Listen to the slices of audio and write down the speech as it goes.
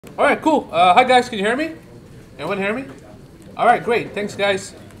All right, cool. Hi guys, can you hear me? Anyone hear me? All right, great. Thanks,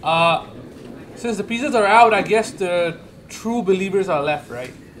 guys. Since the pizzas are out, I guess the true believers are left,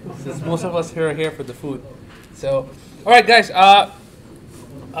 right? Since most of us here are here for the food. So, all right, guys.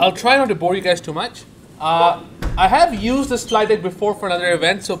 I'll try not to bore you guys too much. I have used the slide deck before for another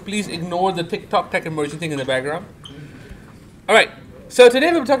event, so please ignore the TikTok tech emerging thing in the background. All right. So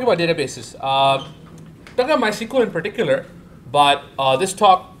today we'll be talking about databases. Talking about MySQL in particular. But this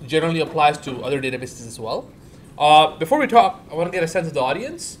talk generally applies to other databases as well. Before we talk, I want to get a sense of the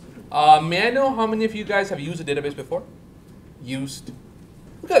audience. May I know how many of you guys have used a database before? Used?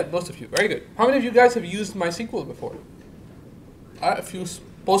 Good, most of you. Very good. How many of you guys have used MySQL before? All right, a few.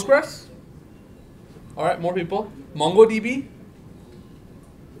 Postgres? All right, more people. MongoDB?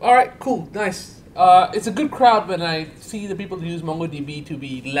 All right, cool, nice. It's a good crowd when I see the people who use MongoDB to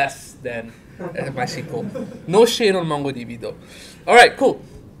be less than MySQL. No shade on MongoDB though. All right, cool.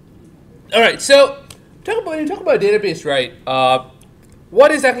 All right, so when you talk about a database, right?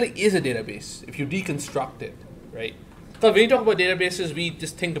 What exactly is a database if you deconstruct it, right? So when you talk about databases, we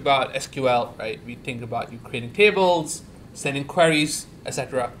just think about SQL, right? We think about you creating tables, sending queries,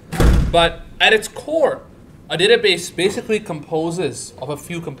 etc. But at its core, a database basically composes of a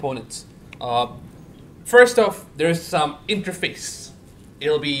few components. First off, there's some interface.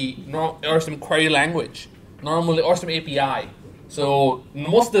 It'll be or some query language, normally, or some API. So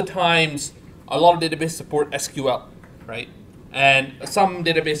most of the times, a lot of databases support SQL, right? And some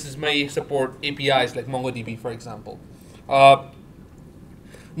databases may support APIs like MongoDB, for example.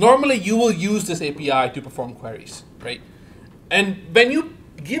 Normally, you will use this API to perform queries, right? And when you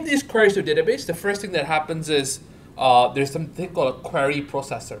give these queries to a database, the first thing that happens is there's something called a query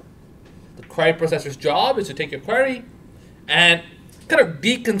processor. The query processor's job is to take your query and kind of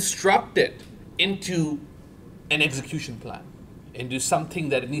deconstruct it into an execution plan, into something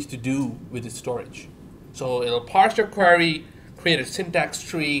that it needs to do with its storage. So it'll parse your query, create a syntax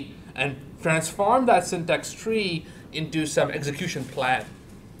tree, and transform that syntax tree into some execution plan.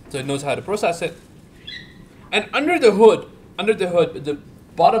 So it knows how to process it. And under the hood, the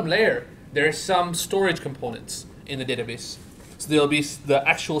bottom layer, there are some storage components in the database. So there'll be the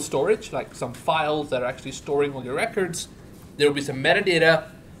actual storage, like some files that are actually storing all your records. There will be some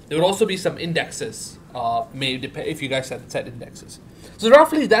metadata. There will also be some indexes, if you guys set indexes. So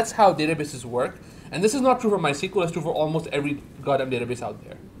roughly, that's how databases work. And this is not true for MySQL. It's true for almost every goddamn database out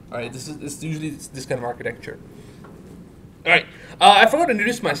there. All right, it's usually this kind of architecture. All right, I forgot to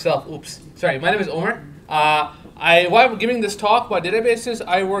introduce myself. Oops, sorry. My name is Omar. While I'm giving this talk about databases,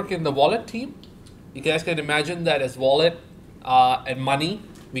 I work in the wallet team. You guys can imagine that as wallet and money,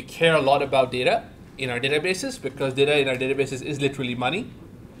 we care a lot about data in our databases because data in our databases is literally money.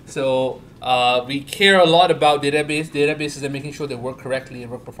 So we care a lot about databases and making sure they work correctly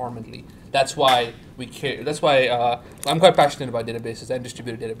and work performantly. That's why we care. That's why I'm quite passionate about databases and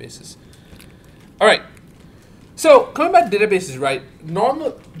distributed databases. All right. So coming back to databases, right?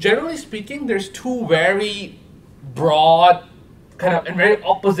 Generally speaking, there's two very broad kind of and very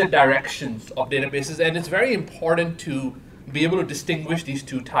opposite directions of databases, and it's very important to be able to distinguish these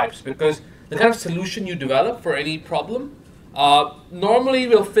two types because the kind of solution you develop for any problem normally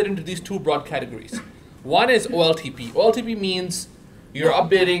will fit into these two broad categories. One is OLTP. OLTP means you're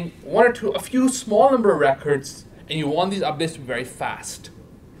updating a few small number of records, and you want these updates to be very fast,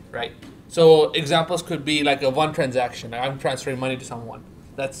 right? So examples could be like a one transaction. I'm transferring money to someone.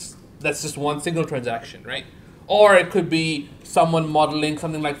 That's just one single transaction, right? Or it could be someone modeling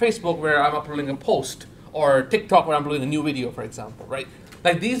something like Facebook where I'm uploading a post, or TikTok where I'm uploading a new video, for example, right?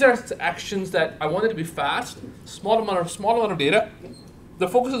 Like these are actions that I want it to be fast, small amount of data. The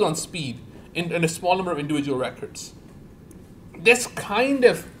focus is on speed in a small number of individual records. This kind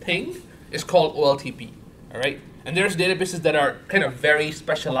of thing is called OLTP, all right? And there's databases that are kind of very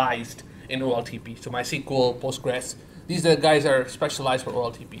specialized in OLTP. So MySQL, Postgres, these guys are specialized for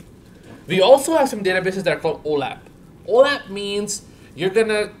OLTP. We also have some databases that are called OLAP. OLAP means you're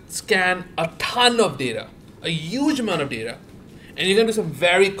gonna scan a ton of data, a huge amount of data, and you're gonna do some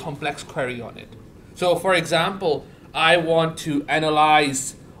very complex query on it. So for example, I want to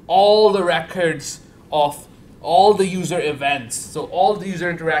analyze all the records of all the user events. So all the user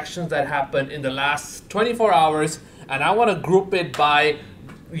interactions that happened in the last 24 hours, and I wanna group it by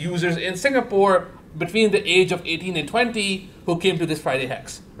users in Singapore between the age of 18 and 20 who came to this Friday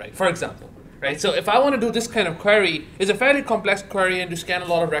Hex, right? For example, right? So if I want to do this kind of query, it's a fairly complex query and to scan a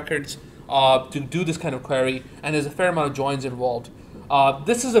lot of records to do this kind of query, and there's a fair amount of joins involved.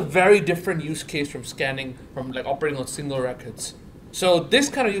 This is a very different use case from scanning, from like operating on single records. So this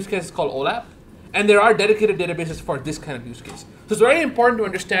kind of use case is called OLAP, and there are dedicated databases for this kind of use case. So it's very important to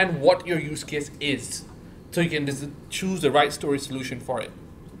understand what your use case is, so you can choose the right storage solution for it.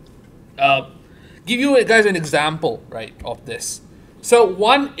 Give you guys an example, right, of this. So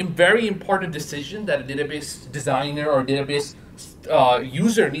one very important decision that a database designer or database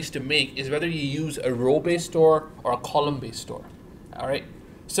user needs to make is whether you use a row-based store or a column-based store. All right.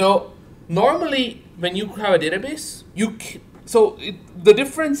 So normally, when you have a database, the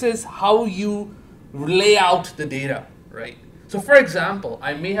difference is how you lay out the data, right? So for example,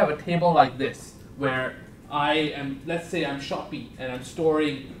 I may have a table like this where let's say I'm Shopee and I'm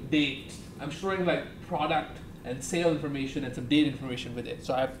storing dates. I'm storing like product and sale information and some date information with it.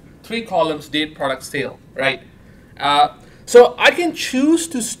 So I have 3 columns: date, product, sale, right? So I can choose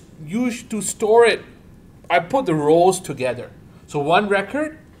to store it. I put the rows together. So one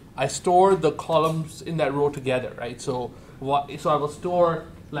record, I store the columns in that row together, right? So I will store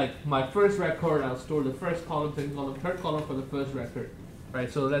like my first record. I'll store the first column, second column, third column for the first record,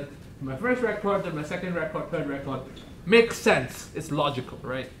 right? So that my first record, then my second record, third record. Makes sense. It's logical,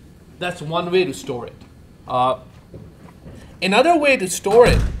 right? That's one way to store it. Another way to store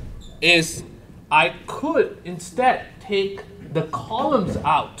it is I could instead take the columns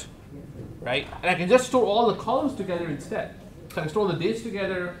out, right? And I can just store all the columns together instead. So I can store the dates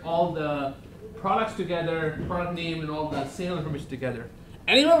together, all the products together, product name, and all the sale information together.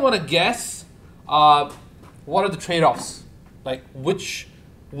 Anyone want to guess what are the trade-offs? Like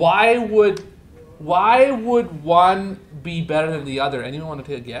why would one be better than the other? Anyone want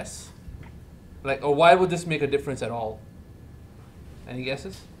to take a guess? Like, or why would this make a difference at all? Any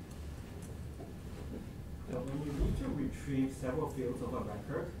guesses? So when you need to retrieve several fields of a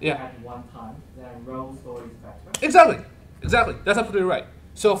record Yeah. at one time, then row store is better. Exactly. That's absolutely right.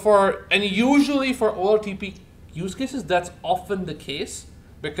 So usually for OLTP use cases, that's often the case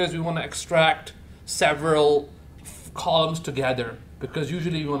because we want to extract several columns together, because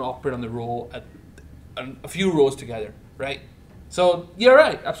usually we want to operate on the row at a few rows together, right? So you're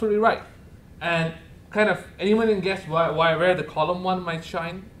right, absolutely right. And kind of anyone can guess where the column one might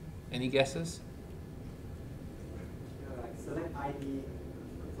shine? Any guesses? Like select ID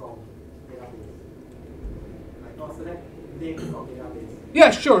from database. Like or select name from database. Yeah,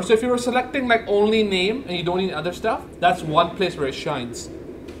 sure. So if you're selecting like only name and you don't need other stuff, that's one place where it shines.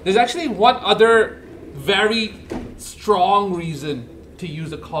 There's actually one other very strong reason to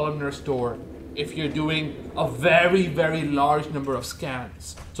use a columnar store if you're doing a very, very large number of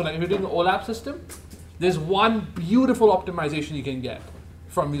scans. So like if you're doing an OLAP system, there's one beautiful optimization you can get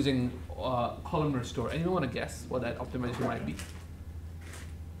from using columnar store. Anyone want to guess what that optimization might be?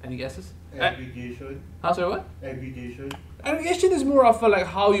 Any guesses? Aggregation. Sorry, what? Aggregation. Aggregation is more of like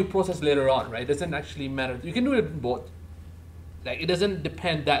how you process later on, right? It doesn't actually matter. You can do it in both. Like it doesn't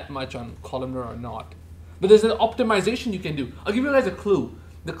depend that much on columnar or not. But there's an optimization you can do. I'll give you guys a clue.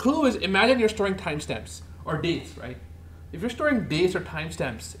 The clue is, imagine you're storing timestamps or dates, right? If you're storing dates or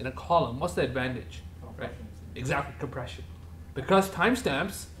timestamps in a column, what's the advantage? Right? Exactly, compression. Because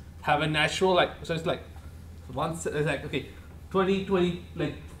timestamps have a natural, like, so it's like, it's like, okay, 2020,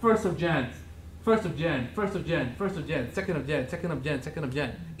 like 1st of Jan, 1st of Jan, 1st of Jan, 1st of Jan, 2nd of Jan, 2nd of Jan, 2nd of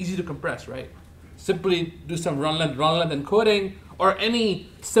Jan. Easy to compress, right? Simply do some run length encoding, or any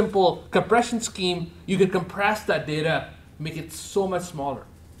simple compression scheme. You can compress that data, make it so much smaller,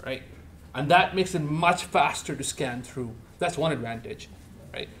 right? And that makes it much faster to scan through. That's one advantage,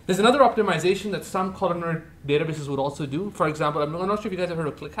 right? There's another optimization that some columnar databases would also do. For example, I'm not sure if you guys have heard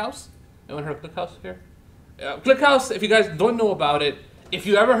of ClickHouse. Anyone heard of ClickHouse here? ClickHouse, if you guys don't know about it, if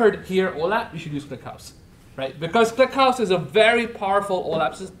you ever heard here OLAP, you should use ClickHouse, right? Because ClickHouse is a very powerful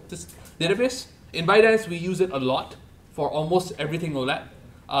OLAP database. In ByteDance, we use it a lot for almost everything OLAP.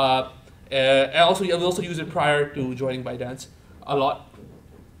 You also use it prior to joining ByteDance a lot.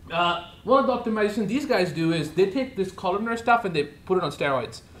 One of the optimizations these guys do is they take this columnar stuff and they put it on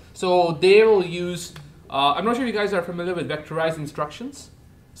steroids. So they will use, I'm not sure if you guys are familiar with vectorized instructions.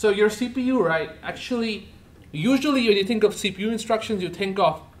 So your CPU, right, actually, usually when you think of CPU instructions, you think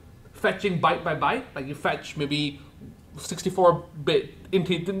of fetching byte by byte. Like you fetch maybe 64-bit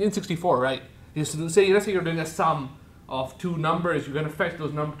in 64, right? Let's say you're doing a sum of two numbers, you're going to fetch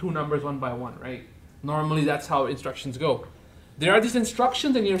those two numbers one by one, right? Normally that's how instructions go. There are these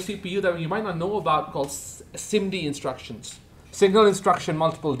instructions in your CPU that you might not know about called SIMD instructions. Single instruction,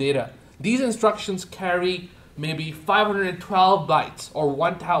 multiple data. These instructions carry maybe 512 bytes or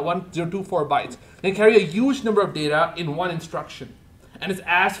 1024 bytes. They carry a huge number of data in one instruction. And it's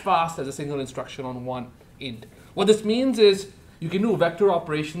as fast as a single instruction on one int. What this means is you can do vector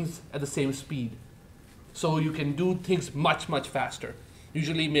operations at the same speed. So you can do things much, much faster.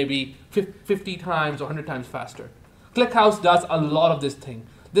 Usually maybe 50 times or 100 times faster. ClickHouse does a lot of this thing.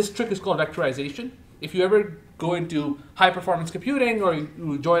 This trick is called vectorization. If you ever go into high performance computing or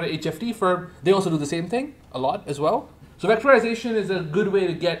you join an HFT firm, they also do the same thing a lot as well. So vectorization is a good way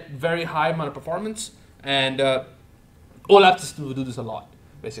to get very high amount of performance, and OLAP systems do this a lot,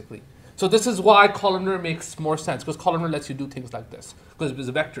 basically. So this is why columnar makes more sense, because columnar lets you do things like this, because it's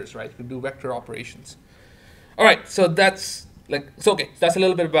vectors, right? You can do vector operations. All right, so that's that's a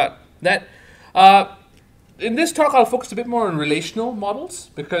little bit about that. In this talk, I'll focus a bit more on relational models,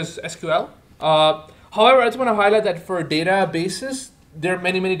 because SQL. However, I just want to highlight that for databases, there are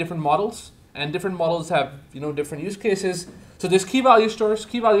many, many different models, and different models have different use cases. So there's key value stores.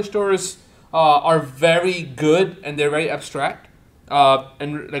 Key value stores are very good, and they're very abstract.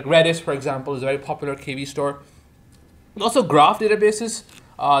 And like Redis, for example, is a very popular KV store. Also, graph databases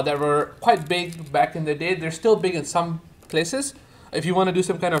that were quite big back in the day. They're still big in some places. If you want to do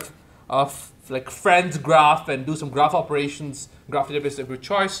some kind of like friends graph and do some graph operations, graph database is a good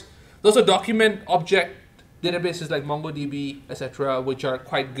choice. There's also document object databases like MongoDB, etc., which are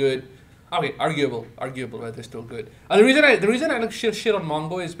quite good. Okay, arguable, but they're still good. And the reason I like shit on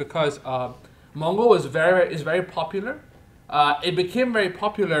Mongo is because Mongo is very popular. It became very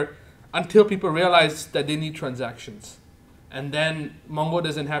popular until people realized that they need transactions. And then Mongo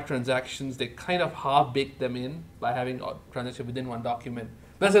doesn't have transactions. They kind of half-baked them in by having transactions within one document.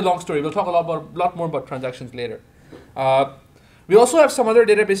 That's a long story. We'll talk a lot more about transactions later. We also have some other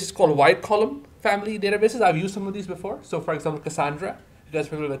databases called wide column family databases. I've used some of these before. So for example, Cassandra. You guys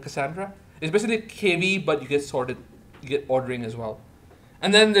familiar with Cassandra? It's basically KV, but you get sorted, you get ordering as well.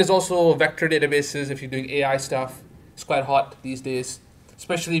 And then there's also vector databases if you're doing AI stuff. It's quite hot these days,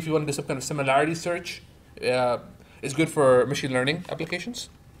 especially if you want to do some kind of similarity search. It's good for machine learning applications.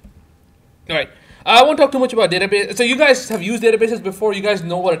 All right, I won't talk too much about database. So you guys have used databases before. You guys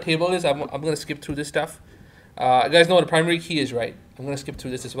know what a table is. I'm going to skip through this stuff. You guys know what a primary key is, right? I'm going to skip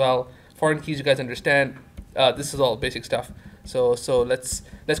through this as well. Foreign keys, you guys understand. This is all basic stuff. So let's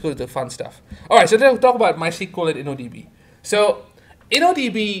go to the fun stuff. All right, so let's talk about MySQL and InnoDB. So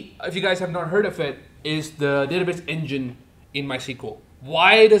InnoDB, if you guys have not heard of it, is the database engine in MySQL.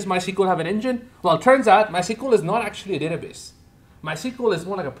 Why does MySQL have an engine? Well, it turns out MySQL is not actually a database. MySQL is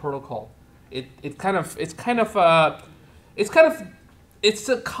more like a protocol. It's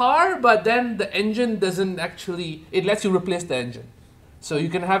a car, but then the engine doesn't actually. It lets you replace the engine, so you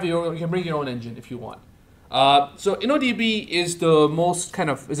can bring your own engine if you want. So InnoDB is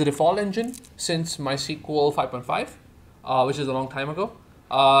is a default engine since MySQL 5.5, which is a long time ago.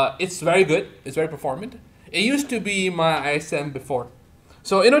 It's very good. It's very performant. It used to be my ISM before.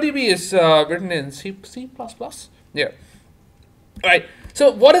 So InnoDB is written in C++. Yeah. All right.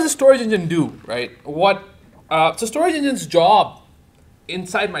 So what does a storage engine do, right? So storage engine's job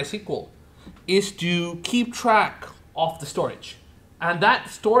inside MySQL is to keep track of the storage. And that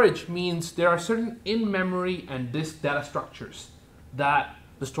storage means there are certain in-memory and disk data structures that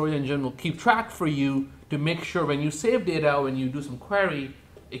the storage engine will keep track for you to make sure when you save data, when you do some query,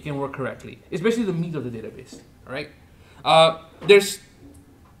 it can work correctly. It's basically the meat of the database, all right? There's,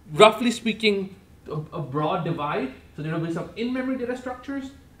 roughly speaking, a broad divide. So there will be some in-memory data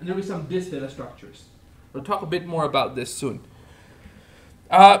structures, and there will be some disk data structures. We'll talk a bit more about this soon.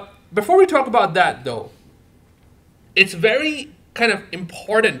 Before we talk about that, though, it's very kind of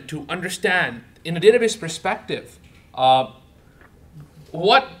important to understand, in a database perspective,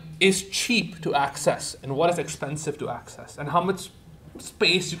 what is cheap to access and what is expensive to access, and how much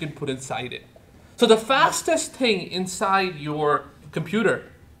space you can put inside it. So the fastest thing inside your computer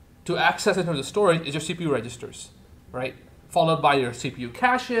to access in terms of storage is your CPU registers, right? Followed by your CPU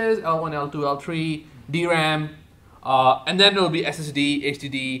caches, L1, L2, L3, DRAM, and then there will be SSD,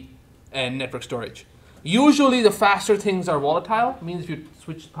 HDD, and network storage. Usually the faster things are volatile, means if you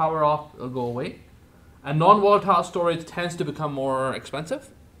switch power off, it'll go away. And non-volatile storage tends to become more expensive.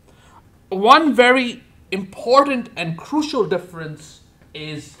 One very important and crucial difference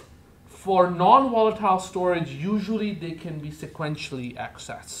is for non-volatile storage, usually they can be sequentially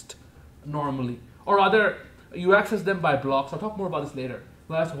accessed normally. Or rather, you access them by blocks. I'll talk more about this later.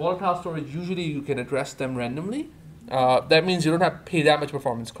 Whereas volatile storage, usually you can address them randomly. That means you don't have to pay that much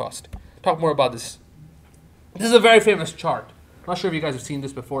performance cost. Talk more about this. This is a very famous chart. I'm not sure if you guys have seen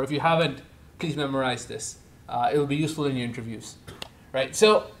this before. If you haven't, please memorize this. It will be useful in your interviews. Right?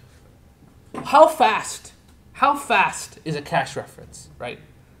 So, how fast is a cache reference, right?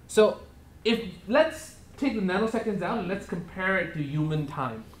 So, let's take the nanoseconds out and let's compare it to human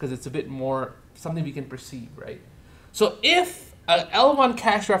time, because it's a bit more something we can perceive, right? So if an L1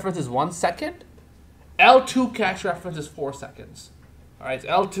 cache reference is 1 second, L2 cache reference is 4 seconds. All right, so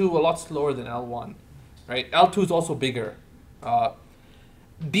L2 a lot slower than L1, right? L2 is also bigger.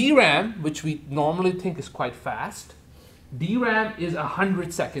 DRAM, which we normally think is quite fast, DRAM is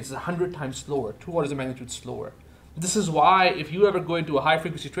 100 seconds, 100 times slower, 2 orders of magnitude slower. This is why if you ever go into a high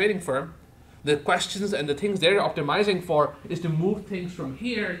frequency trading firm, the questions and the things they're optimizing for is to move things from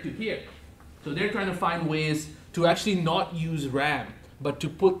here to here. So they're trying to find ways to actually not use RAM, but to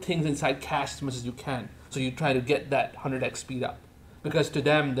put things inside cache as much as you can. So you try to get that 100x speed up. Because to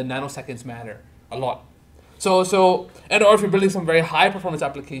them, the nanoseconds matter a lot. And or if you're building some very high performance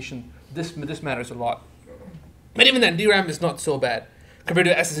application, this matters a lot. But even then, DRAM is not so bad compared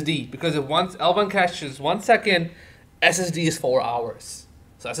to SSD, because if L1 cache is 1 second, SSD is 4 hours.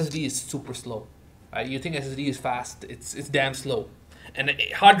 So SSD is super slow. You think SSD is fast, it's damn slow. And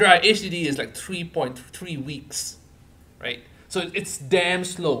hard drive HDD is like 3.3 weeks, right? So it's damn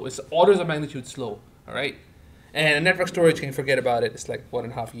slow. It's orders of magnitude slow, all right? And network storage, can forget about it. It's like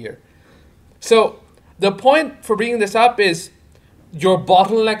 1.5 years. So the point for bringing this up is your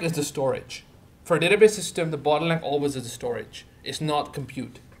bottleneck is the storage. For a database system, the bottleneck always is the storage. It's not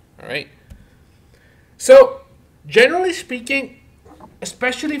compute, all right? So generally speaking,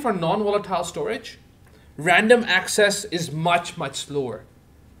 especially for non-volatile storage, random access is much, much slower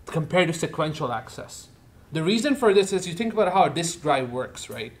compared to sequential access. The reason for this is you think about how a disk drive works,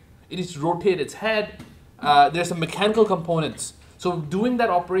 right? It is rotate its head. There's some mechanical components. So doing that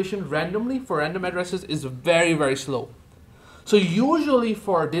operation randomly for random addresses is very, very slow. So usually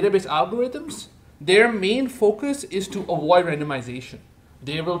for database algorithms, their main focus is to avoid randomization.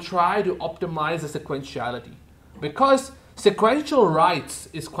 They will try to optimize the sequentiality, because sequential writes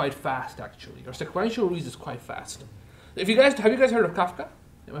is quite fast actually, or sequential reads is quite fast. Have you guys heard of Kafka?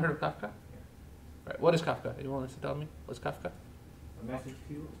 Anyone heard of Kafka? Right. What is Kafka? Anyone wants to tell me? What's Kafka? A message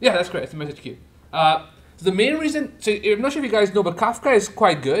queue? Yeah, that's correct. It's a message queue. So the main reason, so I'm not sure if you guys know, but Kafka is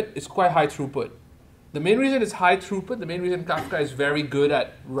quite good. It's quite high throughput. The main reason it's high throughput, the main reason Kafka is very good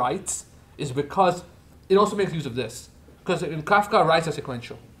at writes is because it also makes use of this. Because in Kafka, writes are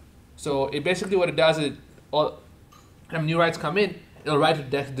sequential. So it basically what it does is, when new writes come in, it'll write to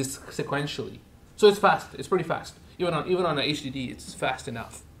disk sequentially. So it's fast. It's pretty fast. Even on a HDD, it's fast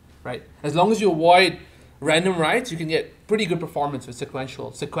enough, right? As long as you avoid random writes, you can get pretty good performance with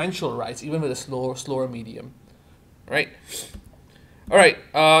sequential writes, even with a slower medium, right? All right.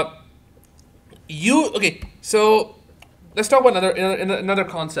 Okay. So let's talk about another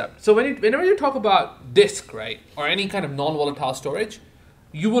concept. So whenever you talk about disk, right, or any kind of non-volatile storage,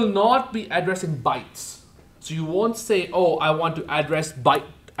 you will not be addressing bytes. So you won't say, oh, I want to address byte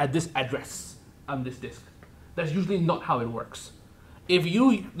at this address on this disk. That's usually not how it works. If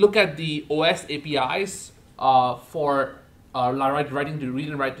you look at the OS APIs for writing to read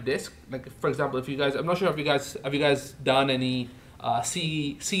and write to disk, like for example, if you guys, I'm not sure if you guys done any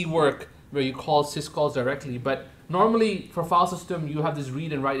C work where you call syscalls directly, but normally for file system you have this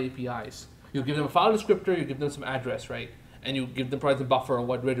read and write APIs. You give them a file descriptor, you give them some address, right, and you give them probably the buffer on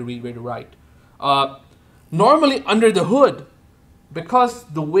where to read, where to write. Normally under the hood, because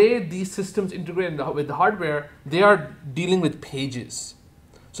the way these systems integrate with the hardware, they are dealing with pages.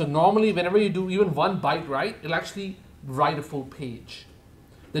 So normally whenever you do even 1 byte write, it'll actually write a full page.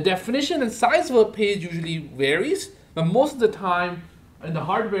 The definition and size of a page usually varies, but most of the time in the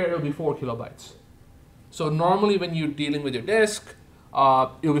hardware it'll be 4 kilobytes. So normally when you're dealing with your disk,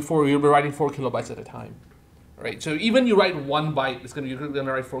 you'll be writing 4 kilobytes at a time, right? So even you write 1 byte, you're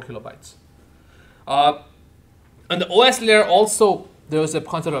gonna write 4 kilobytes. On the OS layer also, there's a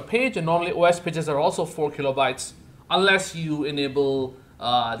concept of a page, and normally OS pages are also 4 kilobytes, unless you enable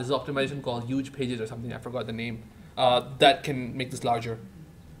this optimization called huge pages or something, I forgot the name, that can make this larger.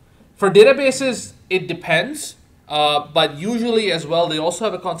 For databases, it depends, but usually as well, they also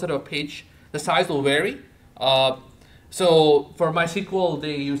have a concept of a page. The size will vary. So for MySQL,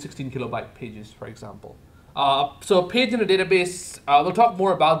 they use 16 kilobyte pages, for example. So a page in a database, we'll talk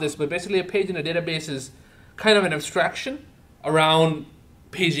more about this, but basically a page in a database is kind of an abstraction around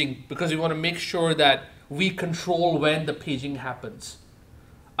paging, because we want to make sure that we control when the paging happens.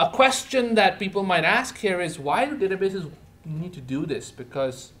 A question that people might ask here is, why do databases need to do this?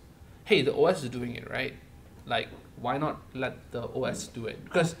 Because, hey, the OS is doing it, right? Like, why not let the OS do it?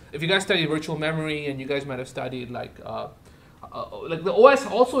 Because if you guys study virtual memory, and you guys might have studied like the OS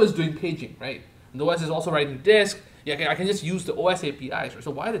also is doing paging, right? And the OS is also writing to disk. Yeah, I can just use the OS APIs.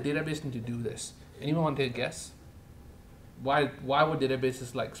 So why do databases need to do this? Anyone want to take a guess? Why would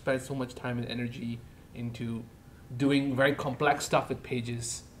databases like spend so much time and energy into doing very complex stuff with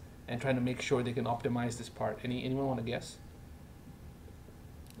pages and trying to make sure they can optimize this part? Anyone want to guess?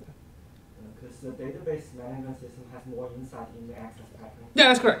 Because the database management system has more insight in the access pattern. Yeah,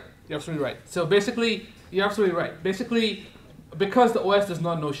 that's correct. You're absolutely right. So basically, you're absolutely right. Basically, because the OS does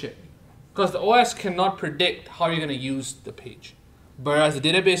not know shit. Because the OS cannot predict how you're going to use the page. Whereas the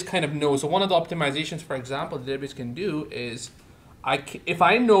database kind of knows. So one of the optimizations, for example, the database can do is, if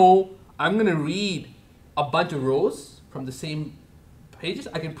I know I'm going to read a bunch of rows from the same pages,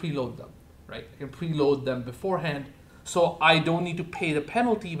 I can preload them, right? I can preload them beforehand, so I don't need to pay the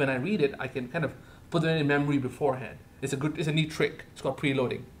penalty when I read it. I can kind of put them in memory beforehand. It's a neat trick. It's called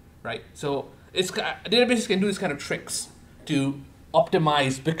preloading, right? So databases can do these kind of tricks to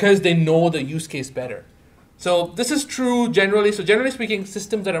optimize because they know the use case better. So this is true generally. So generally speaking,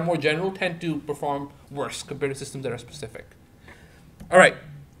 systems that are more general tend to perform worse compared to systems that are specific. All right.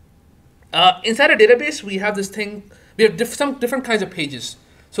 Inside a database, we have this thing. We have some different kinds of pages.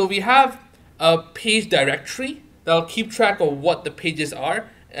 So we have a page directory that'll keep track of what the pages are.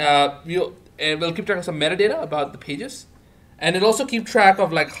 We'll keep track of some metadata about the pages, and it'll also keep track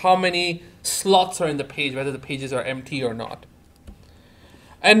of like how many slots are in the page, whether the pages are empty or not.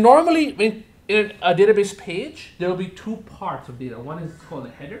 And normally, in a database page, there will be two parts of data. One is called the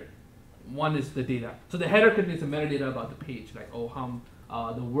header. One is the data. So the header contains the metadata about the page, like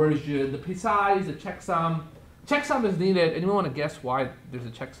the version, the size, the checksum. Checksum is needed. Anyone want to guess why there's a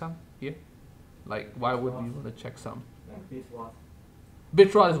checksum here? Like, why would we want a checksum?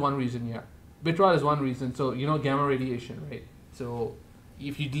 Bitrot is one reason, yeah. Bitrot is one reason. So you know gamma radiation, right? So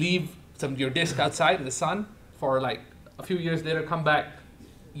if you leave your disk outside in the sun for like a few years later, come back,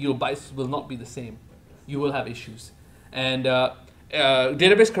 your bytes will not be the same. You will have issues. And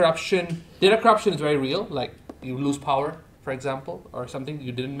database corruption, data corruption is very real. Like you lose power, for example, or something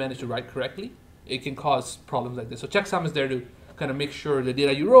you didn't manage to write correctly. It can cause problems like this. So checksum is there to kind of make sure the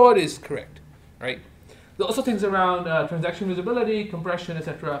data you wrote is correct, right? There are also things around transaction visibility, compression,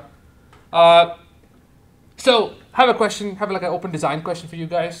 etc. So have a question, have like an open design question for you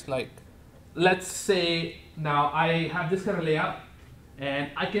guys. Like, let's say now I have this kind of layout,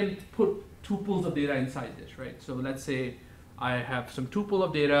 and I can put tuples of data inside this, right? So let's say I have some tuple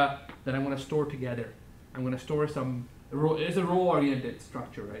of data that I'm going to store together. I'm going to store some it's a row-oriented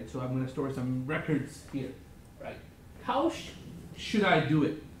structure, right? So I'm going to store some records here, right? How should I do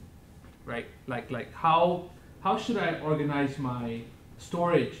it, right? Like how should I organize my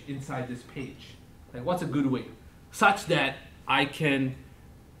storage inside this page? Like what's a good way, such that I can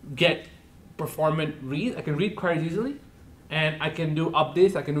get performant read. I can read queries easily, and I can do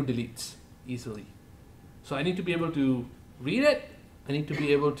updates. I can do deletes easily. So I need to be able to read it. I need to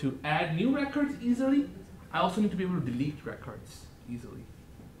be able to add new records easily. I also need to be able to delete records easily.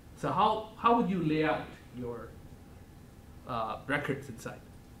 So how would you lay out your records inside?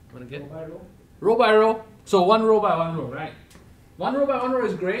 Want to get Row by row? Row by row. So one row by one row, right? One row by one row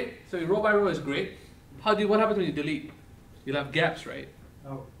is great. So your row by row is great. What happens when you delete? You'll have gaps, right?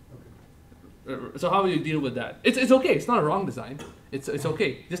 Oh, okay. So how will you deal with that? It's okay. It's not a wrong design. It's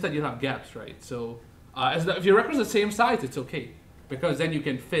okay. Just that you have gaps, right? So if your records are the same size, it's okay, because then you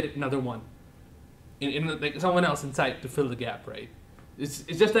can fit another one in like someone else inside to fill the gap, right? It's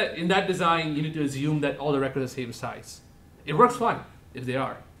just that in that design, you need to assume that all the records are the same size. It works fine if they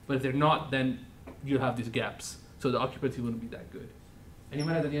are, but if they're not, then you'll have these gaps. So the occupancy wouldn't be that good.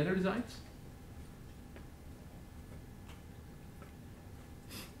 Anyone have any other designs?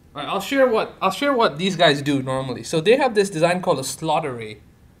 All right, I'll share what these guys do normally. So they have this design called a slot array.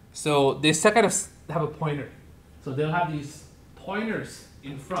 So they kind of have a pointer. So they'll have these pointers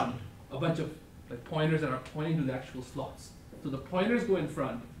in front, a bunch of like pointers that are pointing to the actual slots. So the pointers go in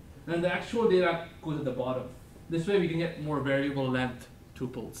front, and the actual data goes at the bottom. This way we can get more variable length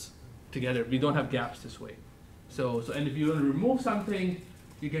tuples together. We don't have gaps this way. So and if you want to remove something,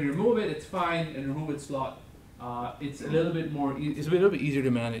 you can remove it. It's fine, and remove its slot. It's a little bit more. It's a little bit easier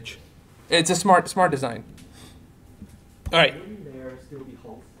to manage. It's a smart design. All right. Wouldn't there still be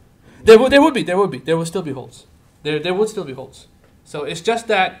holes? There will still be holes. There would still be holes. So it's just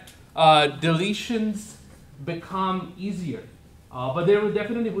that deletions become easier, but there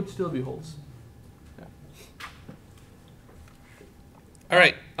definitely would still be holes. Yeah. All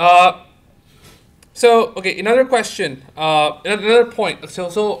right. So okay, another question, another point.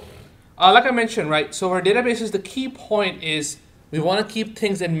 So like I mentioned, right? So our databases, the key point is we want to keep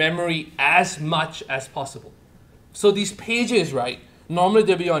things in memory as much as possible. So these pages, right? Normally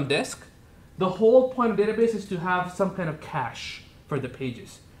they'll be on disk. The whole point of database is to have some kind of cache for the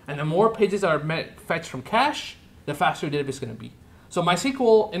pages. And the more pages are fetched from cache, the faster the database is going to be. So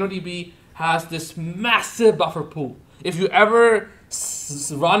MySQL InnoDB has this massive buffer pool. If you ever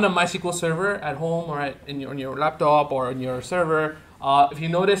run a MySQL server at home or on your laptop or on your server, if you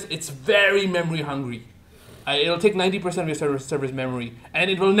notice, it's very memory hungry. It'll take 90% of your server's memory, and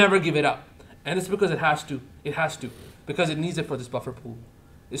it will never give it up. And it's because it has to. It has to, because it needs it for this buffer pool.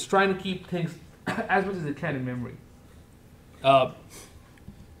 It's trying to keep things as much as it can in memory.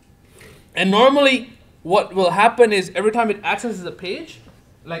 And normally, what will happen is every time it accesses a page,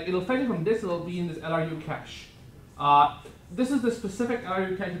 like it'll fetch it from this, it'll be in this LRU cache. This is the specific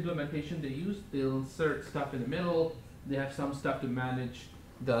LRU cache implementation they use. They'll insert stuff in the middle. They have some stuff to manage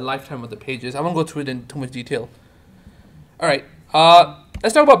the lifetime of the pages. I won't go through it in too much detail. All right,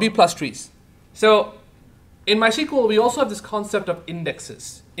 let's talk about B+ trees. So in MySQL, we also have this concept of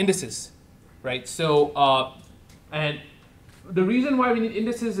indices, right? So, and the reason why we need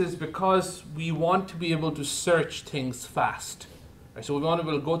indices is because we want to be able to search things fast. Right? So we want to be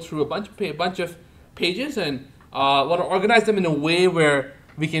able to go through a bunch of pages and want to organize them in a way where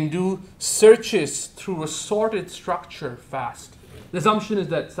we can do searches through a sorted structure fast. The assumption is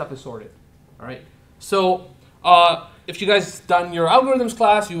that stuff is sorted. All right. So if you guys done your algorithms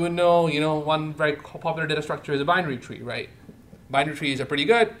class, you would know, one very popular data structure is a binary tree, right? Binary trees are pretty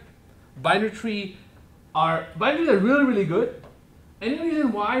good. Binary trees are really, really good. Any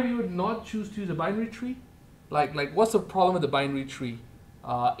reason why we would not choose to use a binary tree? Like what's the problem with the binary tree?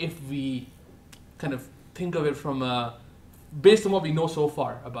 If we kind of think of it from based on what we know so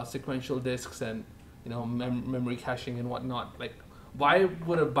far about sequential disks and memory caching and whatnot, like why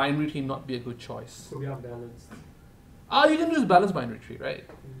would a binary tree not be a good choice? So we have balanced. You can use balanced binary tree, right?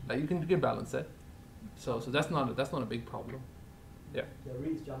 Like you can balance it. So that's not a big problem. Yeah. The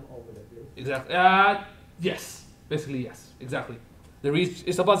reads jump over the place. Exactly. Yes. Basically, yes. Exactly. The reads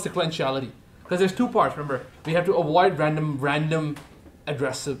it's about sequentiality because there's two parts. Remember, we have to avoid random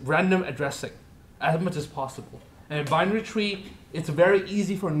addressing as much as possible. And a binary tree, it's very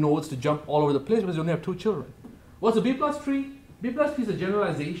easy for nodes to jump all over the place because you only have two children. What's a B+ tree? B+ tree is a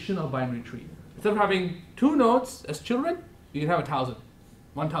generalization of binary tree. Instead of having 2 nodes as children, you can have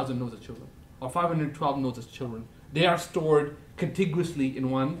 1,000 nodes as children, or 512 nodes as children. They are stored contiguously in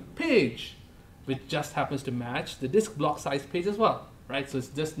one page, which just happens to match the disk block size page as well, right? So it's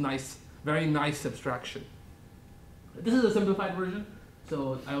just nice, very nice abstraction. This is a simplified version,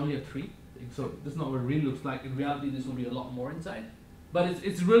 so I only have 3. So this is not what it really looks like. In reality, this will be a lot more inside. But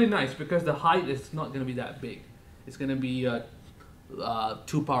it's really nice because the height is not going to be that big. It's going to be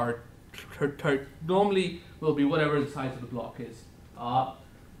 2 power normally will be whatever the size of the block is.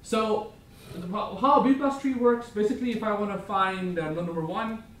 So how a B+ tree works, basically if I want to find node number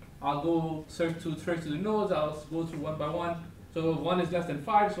 1, I'll go search through the nodes, I'll go through one by one. So 1 is less than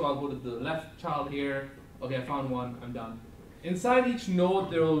 5, so I'll go to the left child here. Okay, I found 1, I'm done. Inside each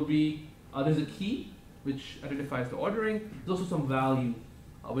node there will be, there's a key which identifies the ordering. There's also some value,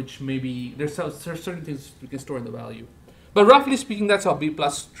 which maybe, there's certain things we can store in the value. But roughly speaking, that's how B+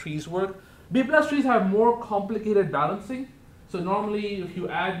 trees work. B+ trees have more complicated balancing. So normally, if you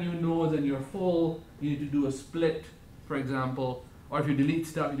add new nodes and you're full, you need to do a split, for example. Or if you delete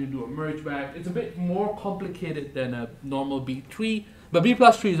stuff, you need to do a merge back. It's a bit more complicated than a normal B tree. But B+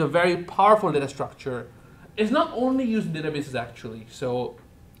 tree is a very powerful data structure. It's not only used in databases, actually. So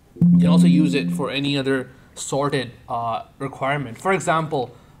you can also use it for any other sorted requirement. For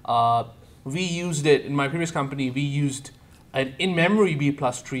example, we used it in my previous company. We used an in-memory B+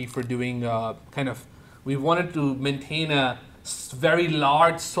 tree for doing we wanted to maintain a very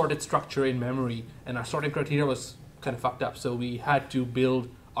large sorted structure in memory, and our sorting criteria was kind of fucked up. So we had to build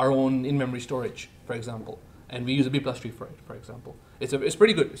our own in-memory storage, for example, and we use a B+ tree for it, for example. It's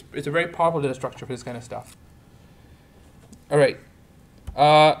pretty good. It's a very powerful data structure for this kind of stuff. All right.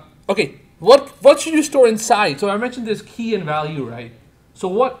 Okay. What should you store inside? So I mentioned this key and value, right? So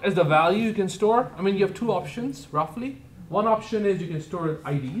what is the value you can store? I mean, you have 2 options, roughly. One option is you can store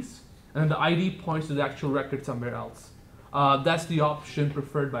IDs, and the ID points to the actual record somewhere else. That's the option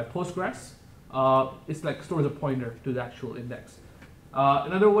preferred by Postgres. It's like stores a pointer to the actual index.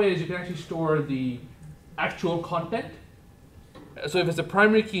 Another way is you can actually store the actual content. So if it's a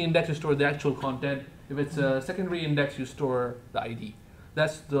primary key index, you store the actual content. If it's a secondary index, you store the ID.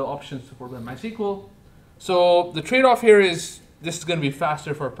 That's the options supported by MySQL. So the trade-off here is this is going to be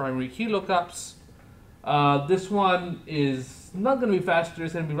faster for primary key lookups. This one is not going to be faster.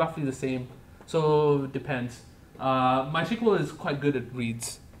 It's going to be roughly the same. So it depends. MySQL is quite good at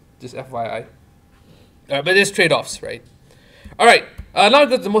reads, just FYI. But there's trade-offs, right? All right. Now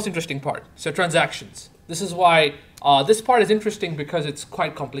the most interesting part. So transactions. This is why this part is interesting because it's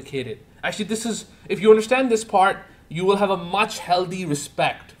quite complicated. Actually, this is if you understand this part, you will have a much healthy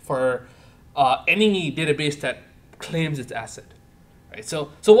respect for any database that claims its ACID. Right?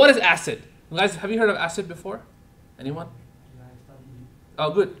 So what is ACID? Guys, have you heard of ACID before? Anyone?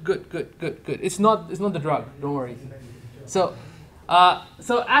 Oh, good. It's not the drug. Don't worry. So,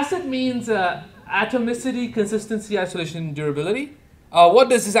 so ACID means atomicity, consistency, isolation, durability. What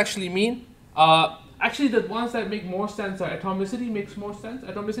does this actually mean? Actually, the ones that make more sense are atomicity makes more sense.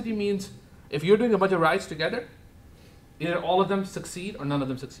 Atomicity means if you're doing a bunch of writes together, either all of them succeed or none of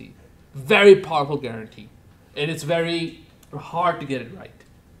them succeed. Very powerful guarantee. And it's very hard to get it right.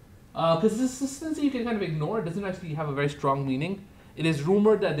 Consistency you can kind of ignore. It doesn't actually have a very strong meaning. It is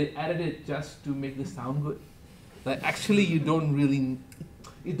rumored that they added it just to make this sound good. Like actually you don't really,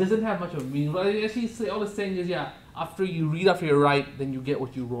 it doesn't have much of a meaning. But actually all it's saying is, yeah, after you read after you write, then you get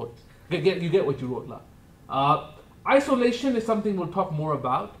what you wrote. You get what you wrote. Isolation is something we'll talk more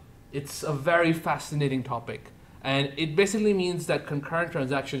about. It's a very fascinating topic. And it basically means that concurrent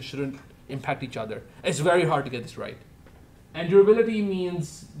transactions shouldn't impact each other. It's very hard to get this right. And durability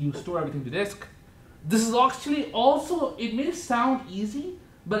means you store everything to disk. This is actually also, it may sound easy,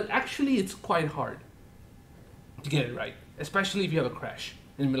 but actually it's quite hard to get it right, especially if you have a crash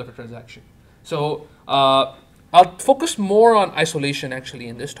in the middle of a transaction. So I'll focus more on isolation actually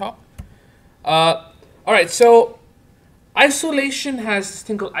in this talk. All right, so isolation has this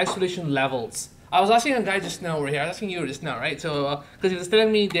thing called isolation levels. I was asking a guy just now over here, I was asking you just now, right? So, because he was telling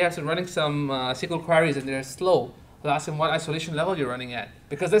me they have some running some SQL queries and they're slow. I asked him what isolation level you're running at,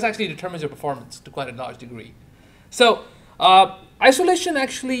 because this actually determines your performance to quite a large degree. So, isolation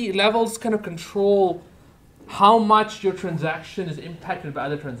actually levels kind of control how much your transaction is impacted by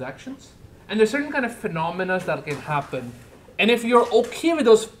other transactions. And there's certain kind of phenomena that can happen. And if you're okay with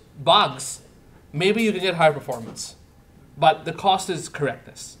those bugs, maybe you can get higher performance. But the cost is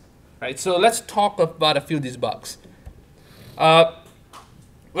correctness. Right, so let's talk about a few of these bugs. We're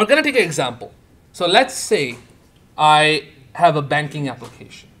going to take an example. So let's say I have a banking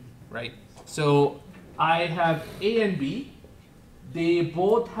application, right? So I have A and B. They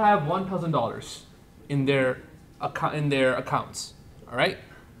both have $1,000 in their accounts. All right,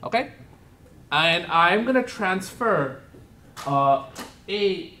 okay. And I'm going to transfer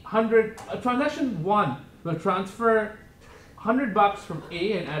transaction one will transfer $100 from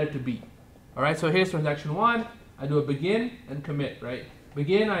A and add it to B. All right, so here's transaction one. I do a begin and commit, right?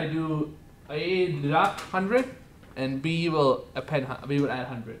 Begin, I do A deduct 100, and B will add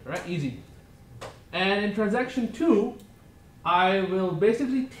 100, right? Easy. And in transaction two, I will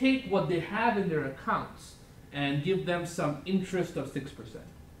basically take what they have in their accounts and give them some interest of 6%.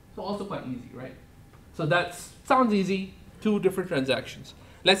 So also quite easy, right? So that sounds easy. Two different transactions.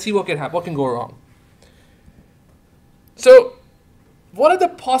 Let's see what can happen. What can go wrong? So, what are the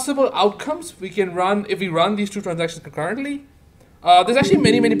possible outcomes we can run if we run these two transactions concurrently? There's actually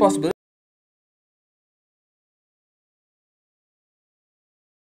many possibilities.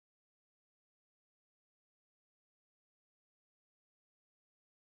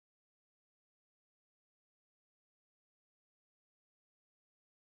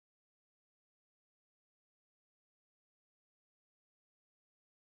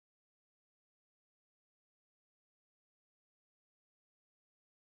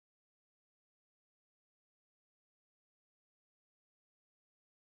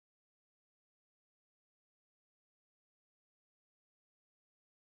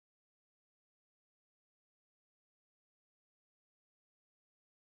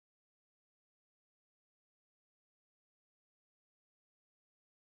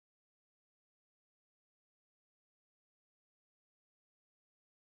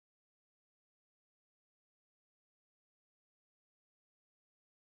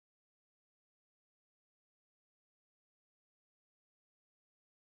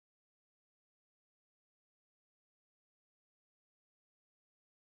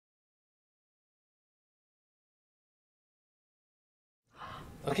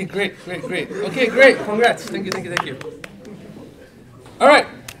 Okay, great. Okay, great. Congrats. Thank you. All right.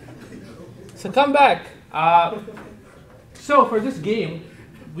 So come back. So for this game,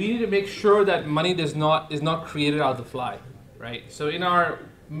 we need to make sure that money is not created out of the fly, right? So in our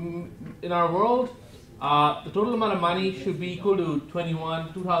world, the total amount of money should be equal to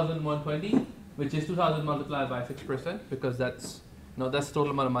 2,120, which is 2,000 multiplied by 6%, because that's the total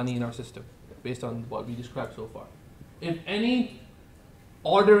amount of money in our system, based on what we described so far. If any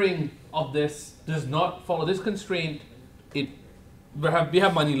ordering of this does not follow this constraint, we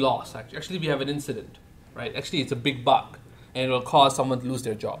have money loss. Actually, we have an incident, right? Actually, it's a big bug, and it will cause someone to lose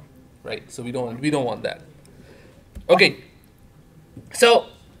their job, right? So we don't want that. Okay. So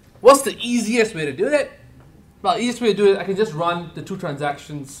what's the easiest way to do that? Well, the easiest way to do it, I can just run the two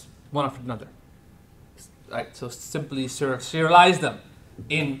transactions one after another. Right. So simply serialize them.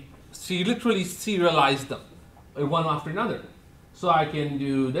 So you literally serialize them one after another. So I can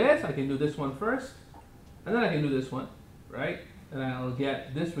do this, I can do this one first, and then I can do this one, right? And I'll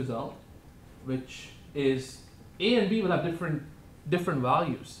get this result, which is A and B will have different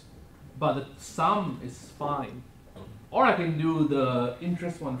values, but the sum is fine. Or I can do the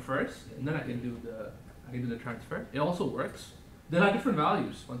interest one first, and then I can do the transfer. It also works. There are different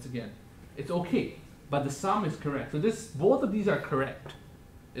values. Once again, it's okay, but the sum is correct. So both of these are correct.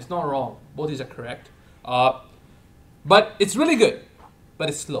 It's not wrong. Both these are correct. But it's really good, but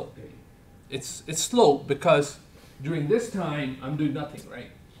it's slow. It's slow because during this time I'm doing nothing,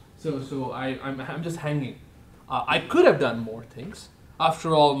 right? So I'm just hanging. I could have done more things.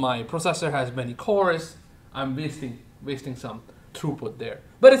 After all, my processor has many cores. I'm wasting some throughput there,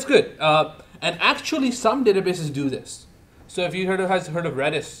 but it's good. And actually, some databases do this. So if you has heard of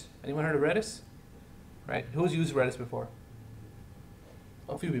Redis, anyone heard of Redis? Right? Who's used Redis before?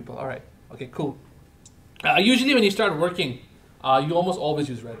 A few people. All right. Okay. Cool. Usually, when you start working, you almost always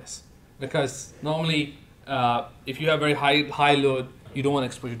use Redis because normally, if you have very high load, you don't want to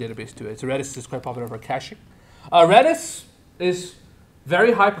expose your database to it. So Redis is quite popular for caching. Redis is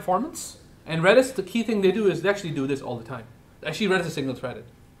very high performance, and Redis, the key thing they do is they actually do this all the time. Actually, Redis is single-threaded.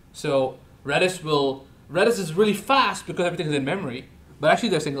 So Redis is really fast because everything is in memory, but actually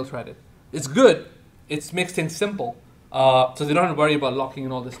they're single-threaded. It's good. It makes things simple, so they don't have to worry about locking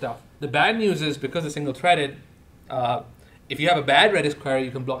and all this stuff. The bad news is because it's single-threaded, if you have a bad Redis query,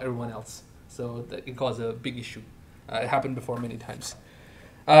 you can block everyone else. So that can cause a big issue. It happened before many times.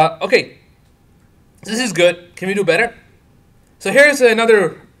 Okay, this is good. Can we do better? So here's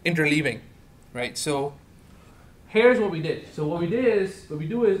another interleaving, right? So here's what we did. So what we do is, we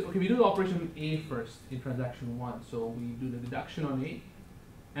do the operation on A first in transaction 1. So we do the deduction on A,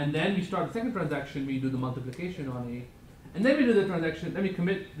 and then we start the second transaction, we do the multiplication on A, and then we do the transaction, then we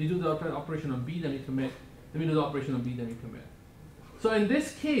commit, we do the operation on B, then we commit, then we do the operation on B, then we commit. So in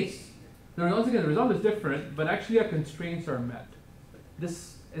this case, once again, the result is different, but actually our constraints are met.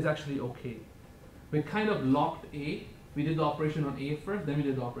 This is actually okay. We kind of locked A. We did the operation on A first, then we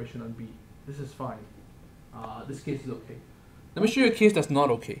did the operation on B. This is fine. This case is okay. Let me show you a case that's not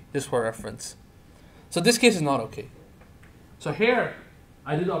okay, just for reference. So this case is not okay. So here,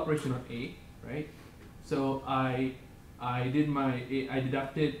 I did the operation on A, right? So I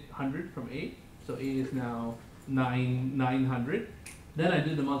deducted 100 from A. So A is now 900. Then I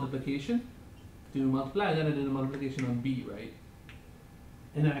did the multiplication to multiply, and then I did the multiplication on B, right?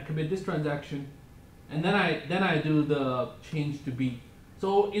 And then I commit this transaction, and then I do the change to B.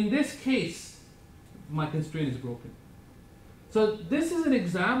 So in this case, my constraint is broken. So this is an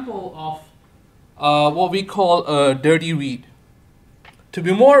example of what we call a dirty read. To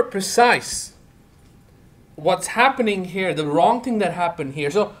be more precise, what's happening here, the wrong thing that happened here.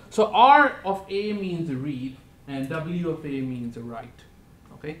 So R of A means a read, and W of A means a write.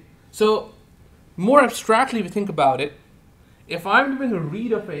 Okay? So more abstractly, we think about it. If I'm doing a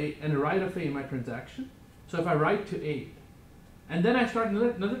read of A and a write of A in my transaction, so if I write to A, and then I start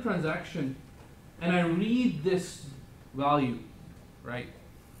another transaction, and I read this value, right?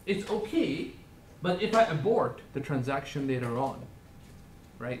 It's okay, but if I abort the transaction later on,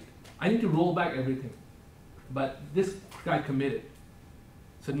 right? I need to roll back everything. But this guy committed.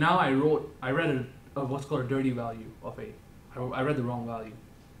 So now I read what's called a dirty value of A. I read the wrong value.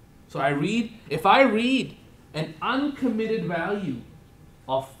 So if I read an uncommitted value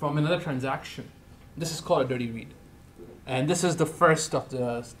from another transaction, this is called a dirty read. And this is the first of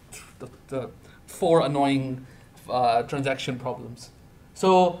the 4 annoying transaction problems.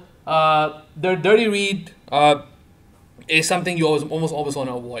 So the dirty read is something you almost always want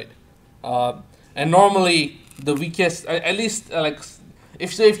to avoid. And normally the weakest, at least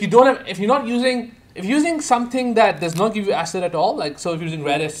if you're using something that does not give you ACID at all, like so if you're using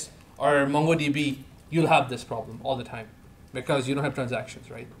Redis or MongoDB, you'll have this problem all the time because you don't have transactions,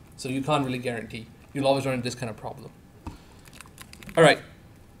 right? So you can't really guarantee. You'll always run into this kind of problem. All right.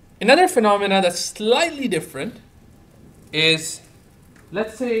 Another phenomena that's slightly different is,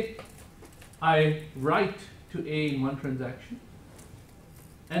 let's say I write to A in one transaction,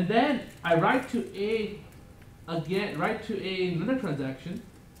 and then I write to A again, write to A in another transaction,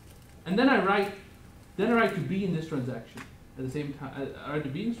 and then I write to B in this transaction at the same time. I write to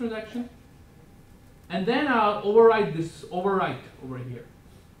B in this transaction, and then I'll overwrite over here.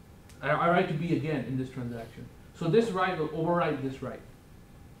 I write to B again in this transaction. So this write will overwrite this write,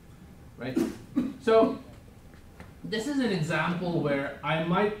 right? So this is an example where I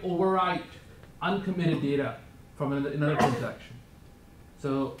might overwrite uncommitted data from another transaction.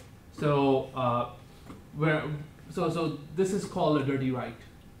 So this is called a dirty write.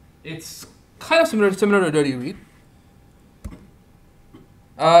 It's kind of similar to a dirty read.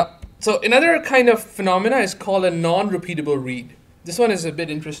 So another kind of phenomena is called a non-repeatable read. This one is a bit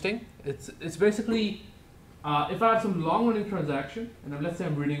interesting. It's basically if I have some long-running transaction, and let's say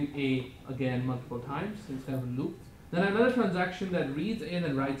I'm reading A again multiple times, it's kind of a loop. Then another transaction that reads A and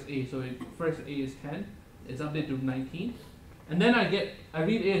then writes A. So first A is 10, it's updated to 19, and then I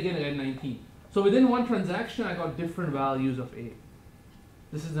read A again and get 19. So within one transaction, I got different values of A.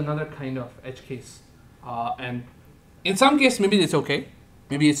 This is another kind of edge case, and in some cases maybe it's okay,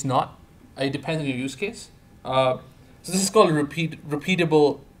 maybe it's not. It depends on your use case. So this is called a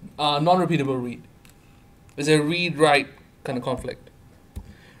repeatable, non-repeatable read. It's a read-write kind of conflict.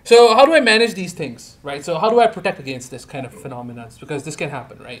 So how do I manage these things, right? So how do I protect against this kind of phenomenon? Because this can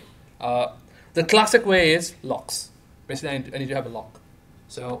happen, right? The classic way is locks. Basically, I need to have a lock.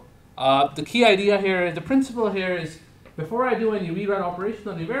 So the key idea here, the principle here is, before I do any read-write operation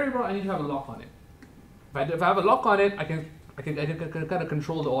on a variable, I need to have a lock on it. If I have a lock on it, I can kind of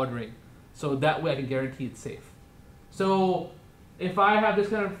control the ordering. So that way I can guarantee it's safe. So if I have this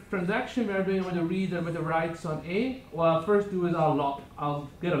kind of transaction where I'm doing with the reads and with the writes on A, what I'll first do is I'll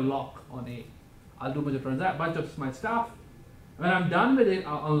get a lock on A. I'll do a bunch of my stuff. When I'm done with it,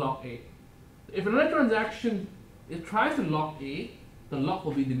 I'll unlock A. If another transaction, it tries to lock A, the lock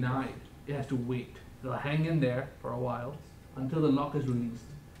will be denied. It has to wait. It'll hang in there for a while until the lock is released.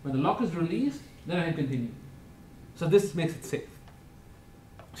 When the lock is released, then I can continue. So this makes it safe.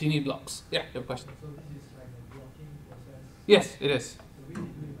 So you need locks. Yeah, you have a question? So this is like a blocking process? Yes, it is. So we do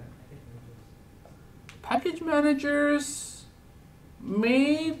it by Package managers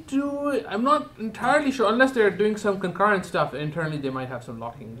may do it. I'm not entirely sure, unless they're doing some concurrent stuff. Internally, they might have some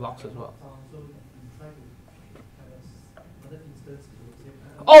locks as well. So you try to have another instance to say,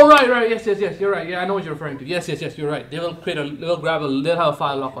 Oh, right. Yes. You're right. Yeah, I know what you're referring to. Yes. You're right. They'll have a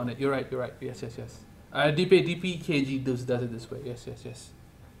file lock on it. You're right. Yes. DPKG does it this way.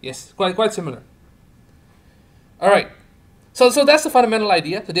 Yes. Quite similar. All right. So that's the fundamental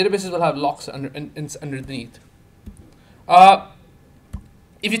idea. The databases will have locks underneath.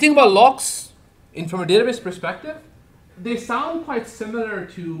 If you think about locks from a database perspective, they sound quite similar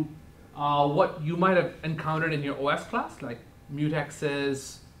to what you might have encountered in your OS class, like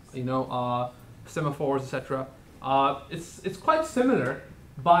mutexes, semaphores, etc. It's quite similar,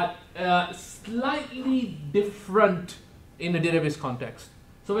 but slightly different in a database context.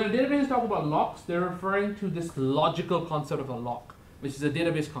 So when a database talks about locks, they're referring to this logical concept of a lock, which is a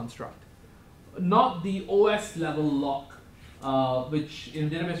database construct, not the OS level lock, which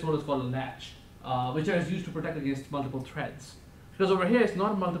in database world is called a latch, which is used to protect against multiple threads. Because over here, it's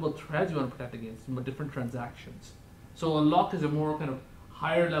not multiple threads you want to protect against, but different transactions. So a lock is a more kind of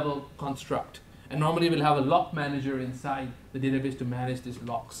higher level construct, and normally we'll have a lock manager inside the database to manage these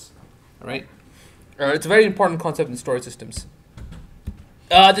locks. All right, it's a very important concept in storage systems.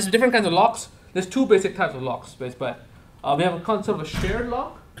 There's different kinds of locks. There's two basic types of locks, but we have a concept of a shared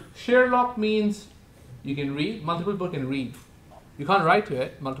lock. Shared lock means you can read, multiple people can read. You can't write to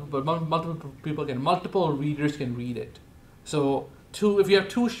it, multiple readers can read it. So if you have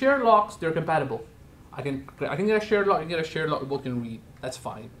two shared locks, they're compatible. I can get a shared lock, you can get a shared lock, we both can read. That's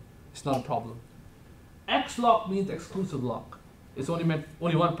fine. It's not a problem. X lock means exclusive lock. It's only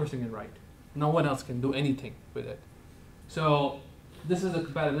one person can write. No one else can do anything with it. So this is a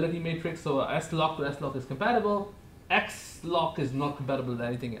compatibility matrix. So S lock to S lock is compatible. X lock is not compatible with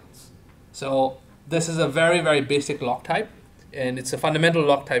anything else. So this is a very, very basic lock type, and it's a fundamental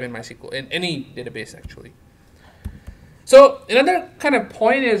lock type in MySQL, in any database actually. So another kind of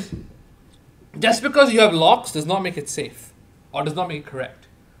point is, just because you have locks does not make it safe, or does not make it correct.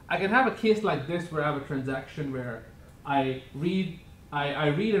 I can have a case like this where I have a transaction where I read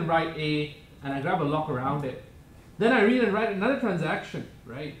and write A, and I grab a lock around it. Then I read and write another transaction,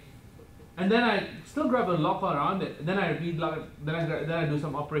 right? And then I still grab a lock around it. And then I read, then I do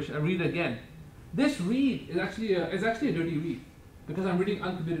some operation. I read it again. This read is actually a dirty read because I'm reading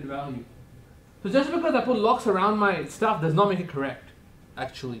uncommitted value. So just because I put locks around my stuff does not make it correct.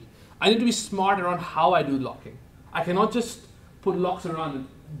 Actually, I need to be smart around how I do locking. I cannot just put locks around and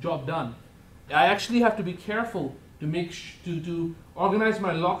job done. I actually have to be careful to to organize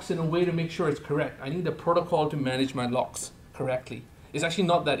my locks in a way to make sure it's correct. I need a protocol to manage my locks correctly. It's actually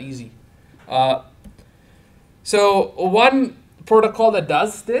not that easy. So one protocol that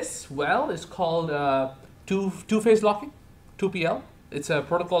does this well is called two-phase locking, 2PL. It's a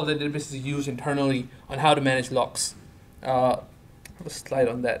protocol that databases use internally on how to manage locks. I'll have a slide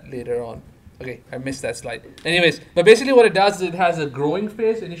on that later on. Okay, I missed that slide. Anyways, but basically what it does is it has a growing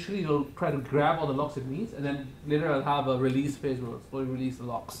phase. Initially, it'll try to grab all the locks it needs, and then later it'll have a release phase where it'll slowly release the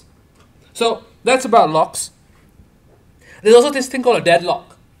locks. So that's about locks. There's also this thing called a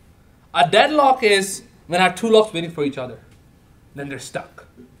deadlock. A deadlock is when I have two locks waiting for each other. Then they're stuck,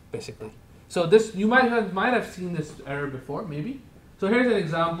 basically. So this, you might have seen this error before, maybe. So here's an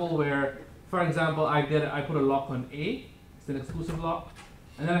example where, for example, I put a lock on A, it's an exclusive lock,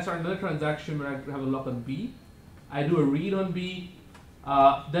 and then I start another transaction where I have a lock on B. I do a read on B,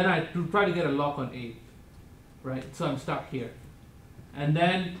 then I try to get a lock on A, right? So I'm stuck here, and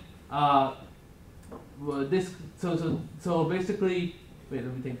then so basically, wait,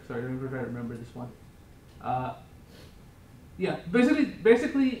 let me think. Sorry, let me try to remember this one. Yeah,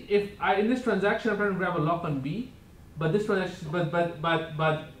 basically, if I in this transaction I'm trying to grab a lock on B, but this transaction,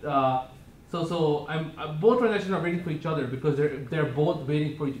 so both transactions are waiting for each other because they're both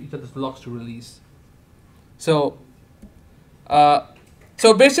waiting for each other's locks to release. So,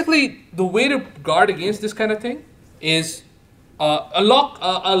 so basically, the way to guard against this kind of thing is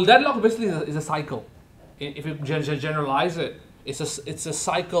a deadlock basically is a cycle. If you generalize it, it's a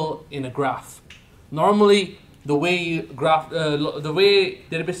cycle in a graph. Normally, the way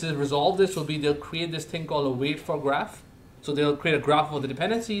databases resolve this will be they'll create this thing called a wait for graph. So they'll create a graph of the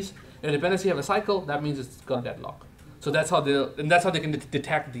dependencies. If a dependency have a cycle, that means it's got a deadlock. So that's how they can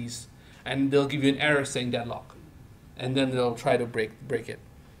detect these, and they'll give you an error saying deadlock, and then they'll try to break it.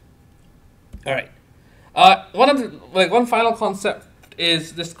 All right. One final concept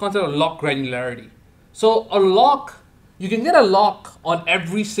is this concept of lock granularity. So a lock, you can get a lock on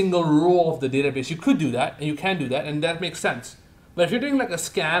every single row of the database. You could do that, and you can do that, and that makes sense. But if you're doing like a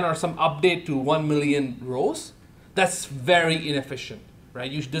scan or some update to 1 million rows, that's very inefficient,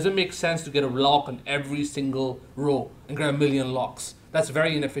 right? It doesn't make sense to get a lock on every single row and get 1 million locks. That's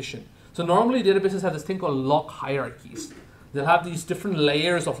very inefficient. So normally databases have this thing called lock hierarchies. They'll have these different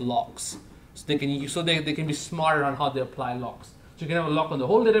layers of locks, so they can be smarter on how they apply locks. So you can have a lock on the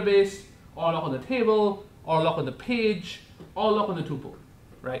whole database, or a lock on the table, or a lock on the page, or a lock on the tuple,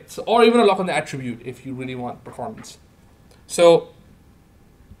 right? So, or even a lock on the attribute if you really want performance. So,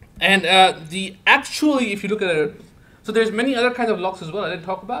 and if you look at it, so there's many other kinds of locks as well I didn't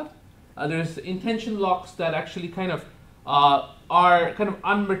talk about. There's intention locks that actually kind of are kind of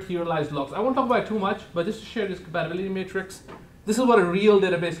unmaterialized locks. I won't talk about it too much, but just to share this compatibility matrix, this is what a real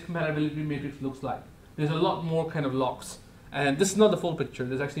database compatibility matrix looks like. There's a lot more kind of locks. And this is not the full picture.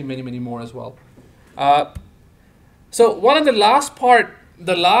 There's actually many, many more as well. So one of the last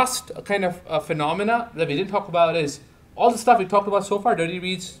kind of phenomena that we didn't talk about is all the stuff we talked about so far: dirty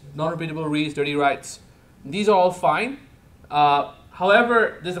reads, non-repeatable reads, dirty writes. These are all fine.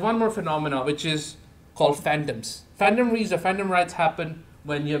 However, there's one more phenomena which is called phantoms. Phantom reads or phantom writes happen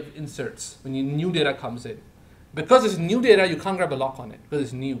when you have inserts, when new data comes in. Because it's new data, you can't grab a lock on it because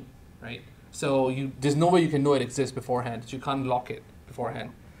it's new, right? So there's no way you can know it exists beforehand. So you can't lock it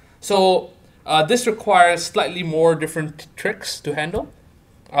beforehand. So this requires slightly more different tricks to handle.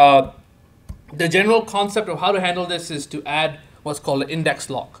 The general concept of how to handle this is to add what's called an index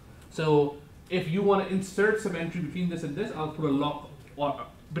lock. So if you want to insert some entry between this and this, I'll put a lock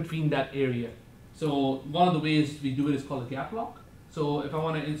between that area. So one of the ways we do it is called a gap lock. So if I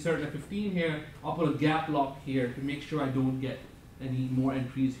want to insert a 15 here, I'll put a gap lock here to make sure I don't get any more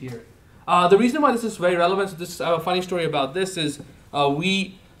entries here. The reason why this is very relevant, so I have a funny story about this, is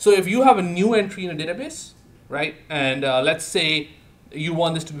so if you have a new entry in a database, right, and let's say you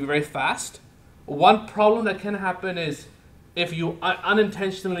want this to be very fast, one problem that can happen is if you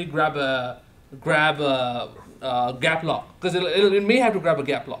unintentionally grab a gap lock, because it may have to grab a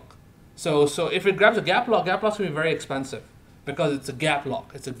gap lock. So if it grabs a gap lock's going to be very expensive because it's a gap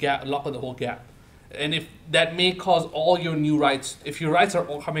lock. It's a lock of the whole gap. And if that may cause all your new writes, if your writes are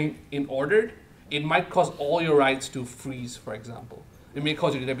all coming in ordered, it might cause all your writes to freeze, for example. It may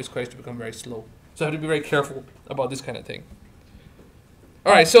cause your database queries to become very slow. So you have to be very careful about this kind of thing.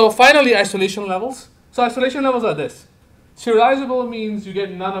 All right, so finally, isolation levels. So isolation levels are this. Serializable means you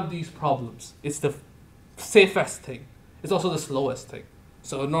get none of these problems. It's the safest thing. It's also the slowest thing.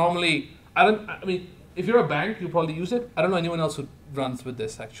 So normally, if you're a bank, you probably use it. I don't know anyone else who runs with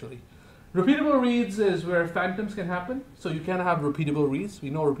this, actually. Repeatable reads is where phantoms can happen. So you can have repeatable reads. We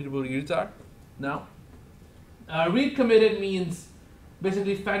know what repeatable reads are now. Read committed means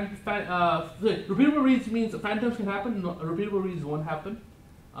basically repeatable reads means phantoms can happen. Repeatable reads won't happen.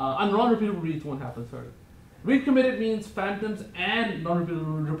 Non-repeatable reads won't happen. Sorry. Read committed means phantoms and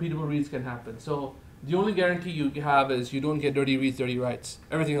non-repeatable reads can happen. So the only guarantee you have is you don't get dirty reads, dirty writes.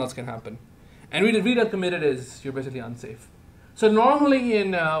 Everything else can happen. And read uncommitted is you're basically unsafe. So normally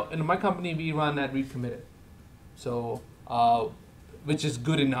in my company we run at read committed, so which is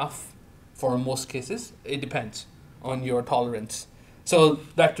good enough for most cases. It depends on your tolerance. So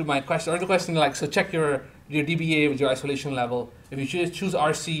back to my question, or the question like, so check your your DBA with your isolation level. If you choose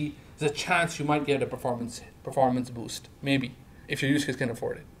RC, there's a chance you might get a performance boost, maybe, if your use case can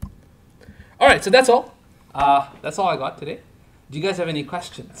afford it. All right, so that's all. That's all I got today. Do you guys have any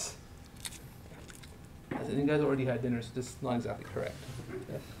questions? I think you guys already had dinner, so this is not exactly correct.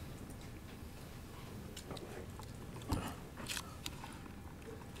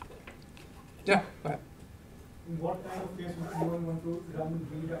 Yeah, go ahead. In what kind of case would you want to run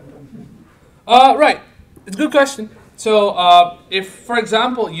read and function? Right, it's a good question. So if, for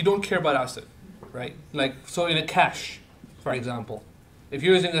example, you don't care about asset, right? Like, so in a cache, for example, if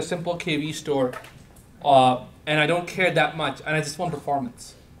you're using a simple KV store, and I don't care that much, and I just want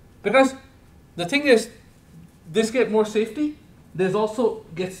performance. Because the thing is, this get more safety, this also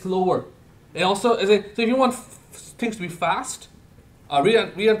gets slower. It also, so if you want things to be fast,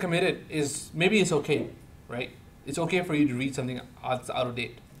 read uncommitted is, maybe it's okay, right? It's okay for you to read something that's out of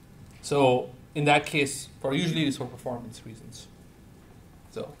date. So in that case, usually it's for performance reasons.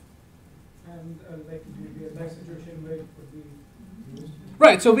 So. And like maybe a bad situation where it could be used.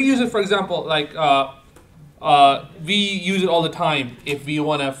 Right. So we use it, for example, like we use it all the time if we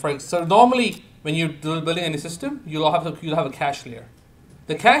want to. So normally, when you're building any system, you'll have a cache layer.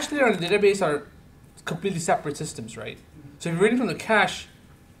 The cache layer and the database are completely separate systems, right? So if you're reading from the cache,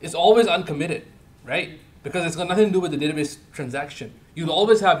 it's always uncommitted, right? Because it's got nothing to do with the database transaction. You'll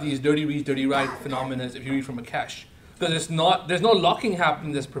always have these dirty read, dirty write phenomena if you read from a cache. Because there's no locking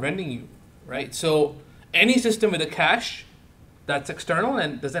happening that's preventing you, right? So any system with a cache that's external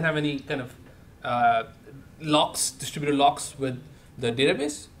and doesn't have any kind of distributed locks with the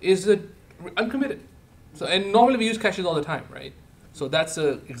database is uncommitted. So, and normally we use caches all the time, right? So that's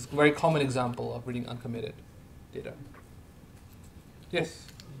a very common example of reading uncommitted data. Yes?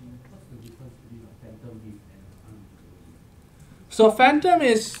 What's the difference between a phantom read and uncommitted? So phantom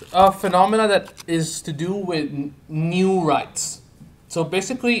is a phenomena that is to do with new writes. So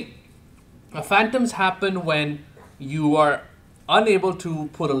basically, phantoms happen when you are unable to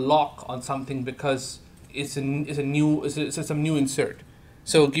put a lock on something because it's some new insert.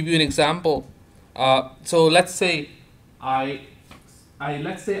 So I'll give you an example. So let's say I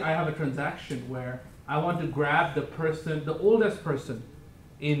have a transaction where I want to grab the oldest person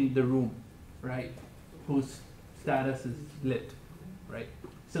in the room, right, whose status is lit, right?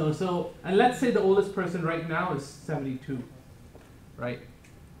 So and let's say the oldest person right now is 72, right?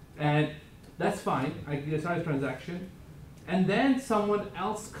 And that's fine. I start a transaction, and then someone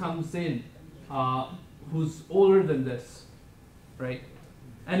else comes in who's older than this, right?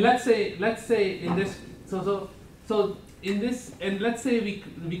 And let's say in this so in this, and let's say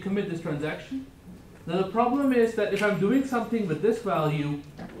we commit this transaction. Now the problem is that if I'm doing something with this value,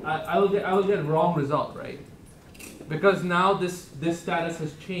 I will get a wrong result, right? Because now this status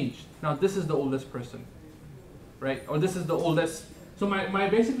has changed. Now this is the oldest person, right? Or this is the oldest. So my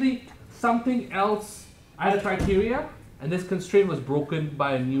basically something else. I had a criteria, and this constraint was broken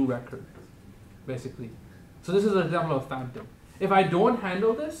by a new record, basically. So this is an example of phantom. If I don't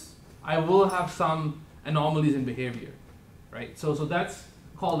handle this, I will have some anomalies in behavior, right? So that's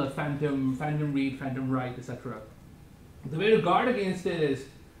called a phantom read, phantom write, etc. The way to guard against it is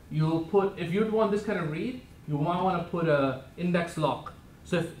you'll put, if you want this kind of read, you might want to put a index lock.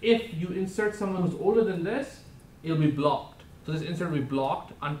 So if you insert someone who's older than this, it'll be blocked. So this insert will be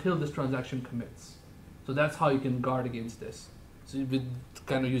blocked until this transaction commits. So that's how you can guard against this. So with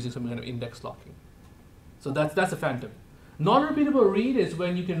kind of using some kind of index locking. So that's a phantom. Non-repeatable read is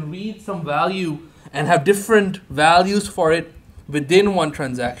when you can read some value and have different values for it within one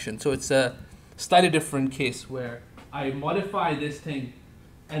transaction. So it's a slightly different case where I modify this thing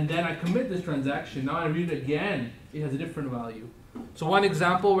and then I commit this transaction. Now I read it again, it has a different value. So one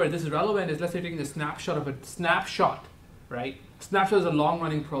example where this is relevant is, let's say taking a snapshot of a snapshot, right? Snapshot is a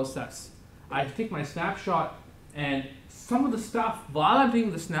long-running process. I take my snapshot and some of the stuff, while I'm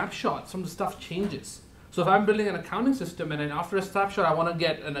taking the snapshot, some of the stuff changes. So if I'm building an accounting system and then after a snapshot I want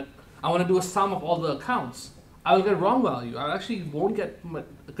to do a sum of all the accounts, I will get wrong value. I actually won't get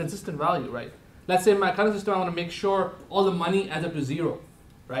a consistent value, right? Let's say in my accounting system I want to make sure all the money adds up to 0,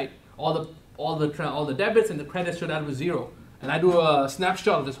 right? All the debits and the credits should add up to 0. And I do a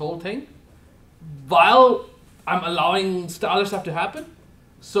snapshot of this whole thing while I'm allowing other stuff to happen.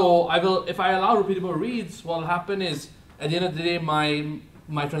 So if I allow repeatable reads, what will happen is at the end of the day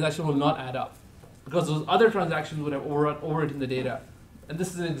my transaction will not add up, because those other transactions would have overwritten the data. And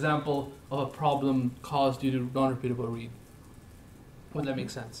this is an example of a problem caused due to non-repeatable read. Would that make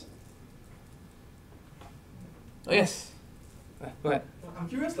sense? Oh, yes. Go ahead. I'm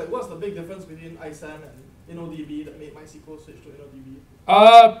curious, like, what's the big difference between ISAN and InnoDB that made MySQL switch to InnoDB?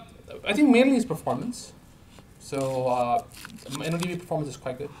 I think mainly it's performance. So InnoDB performance is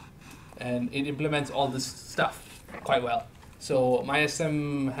quite good, and it implements all this stuff quite well. So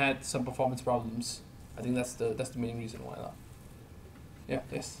MySQL had some performance problems. I think that's the main reason why not. Yeah.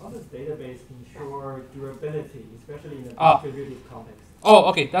 Yes. How does database ensure durability, especially in a distributed context? Oh,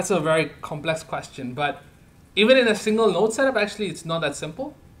 okay. That's a very complex question, but even in a single node setup, actually, it's not that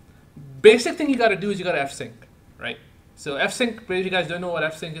simple. Basic thing you got to do is you got to fsync, right? So fsync, if you guys don't know what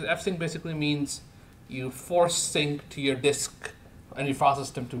fsync is, fsync basically means you force sync to your disk and your file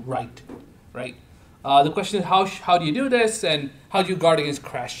system to write, right? The question is how do you do this, and how do you guard against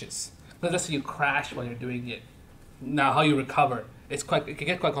crashes? Because let's say you crash while you're doing it. Now, how you recover? It can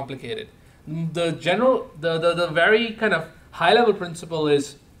get quite complicated. The very kind of high level principle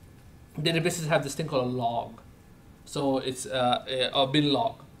is databases have this thing called a log. So it's a bin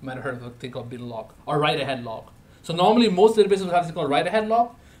log. You might have heard of a thing called bin log or write ahead log. So normally most databases will have this thing called write ahead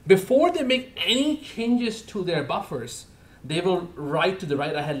log. Before they make any changes to their buffers, they will write to the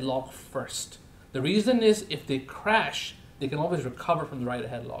write ahead log first. The reason is if they crash, they can always recover from the write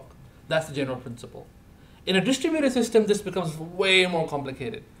ahead log. That's the general principle. In a distributed system, this becomes way more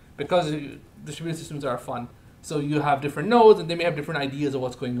complicated because distributed systems are fun. So you have different nodes and they may have different ideas of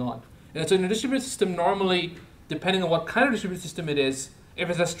what's going on. And so in a distributed system, normally, depending on what kind of distributed system it is, if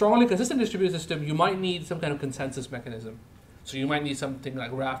it's a strongly consistent distributed system, you might need some kind of consensus mechanism. So you might need something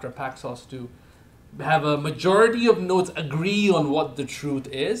like Raft or Paxos to have a majority of nodes agree on what the truth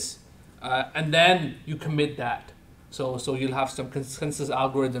is, and then you commit that. So you'll have some consensus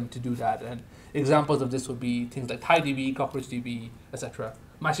algorithm to do that. And examples of this would be things like TiDB, CockroachDB, etc.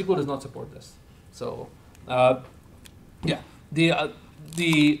 MySQL does not support this. So yeah,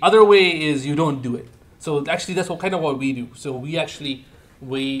 the other way is you don't do it. So actually that's kind of what we do. So we actually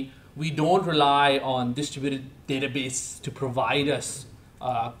we don't rely on distributed database to provide us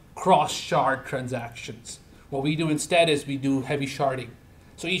cross-shard transactions. What we do instead is we do heavy sharding.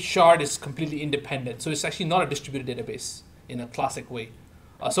 So each shard is completely independent. So it's actually not a distributed database in a classic way.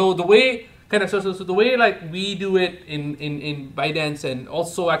 So the way the way like we do it in ByteDance, and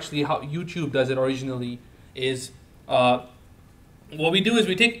also actually how YouTube does it originally, is what we do is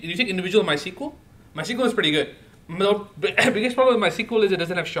you take individual MySQL. MySQL is pretty good. The biggest problem with MySQL is it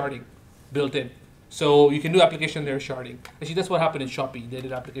doesn't have sharding built in. So you can do application layer sharding. Actually, that's what happened in Shopee. They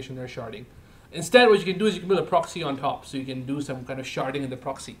did application layer sharding. Instead, what you can do is you can build a proxy on top. So you can do some kind of sharding in the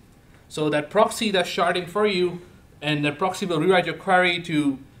proxy. So that proxy that's sharding for you, and that proxy will rewrite your query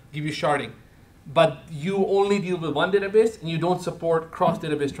to give you sharding. But you only deal with one database, and you don't support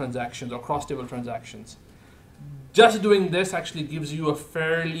cross-database transactions or cross-table transactions. Just doing this actually gives you a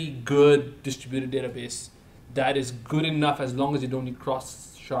fairly good distributed database that is good enough as long as you don't need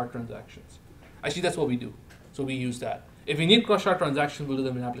cross-shard transactions. Actually, that's what we do. So we use that. If we need cross-shard transactions, we'll do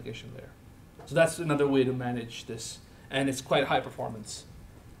them in application layer. So that's another way to manage this. And it's quite high performance.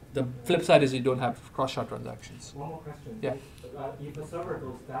 The flip side is you don't have cross-shard transactions. One more question. Yeah. If a server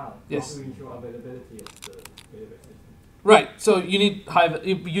goes down, yes, how do you ensure availability of the database system? Right. So you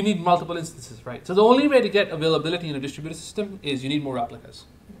need multiple instances, right? So the only way to get availability in a distributed system is you need more replicas.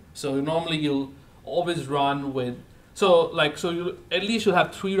 So normally you'll always run with you at least you'll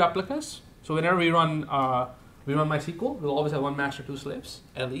have 3 replicas. So whenever we run MySQL, we'll always have 1 master, 2 slaves,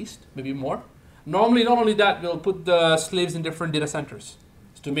 at least, maybe more. Normally, not only that, we'll put the slaves in different data centers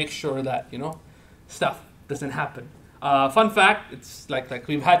to make sure that stuff doesn't happen. Fun fact: it's like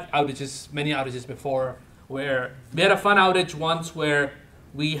we've had outages, many outages before, where we had a fun outage once where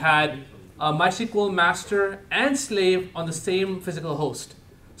we had a MySQL master and slave on the same physical host.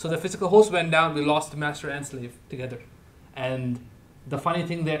 So the physical host went down, we lost the master and slave together. And the funny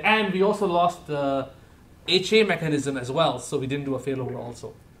thing there, and we also lost the HA mechanism as well, so we didn't do a failover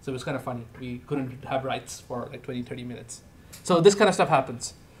also. So it was kind of funny. We couldn't have writes for like 20, 30 minutes. So this kind of stuff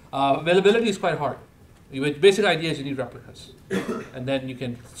happens. Availability is quite hard. The basic idea is you need replicas. And then you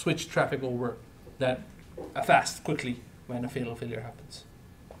can switch traffic over that quickly when a failure happens.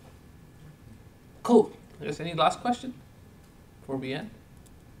 Cool. I guess any last question before we end?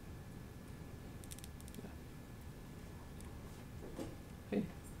 Okay.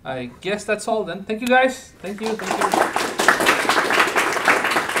 I guess that's all then. Thank you guys. Thank you.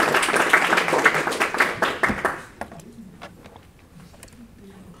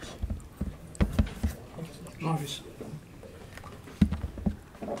 Nice.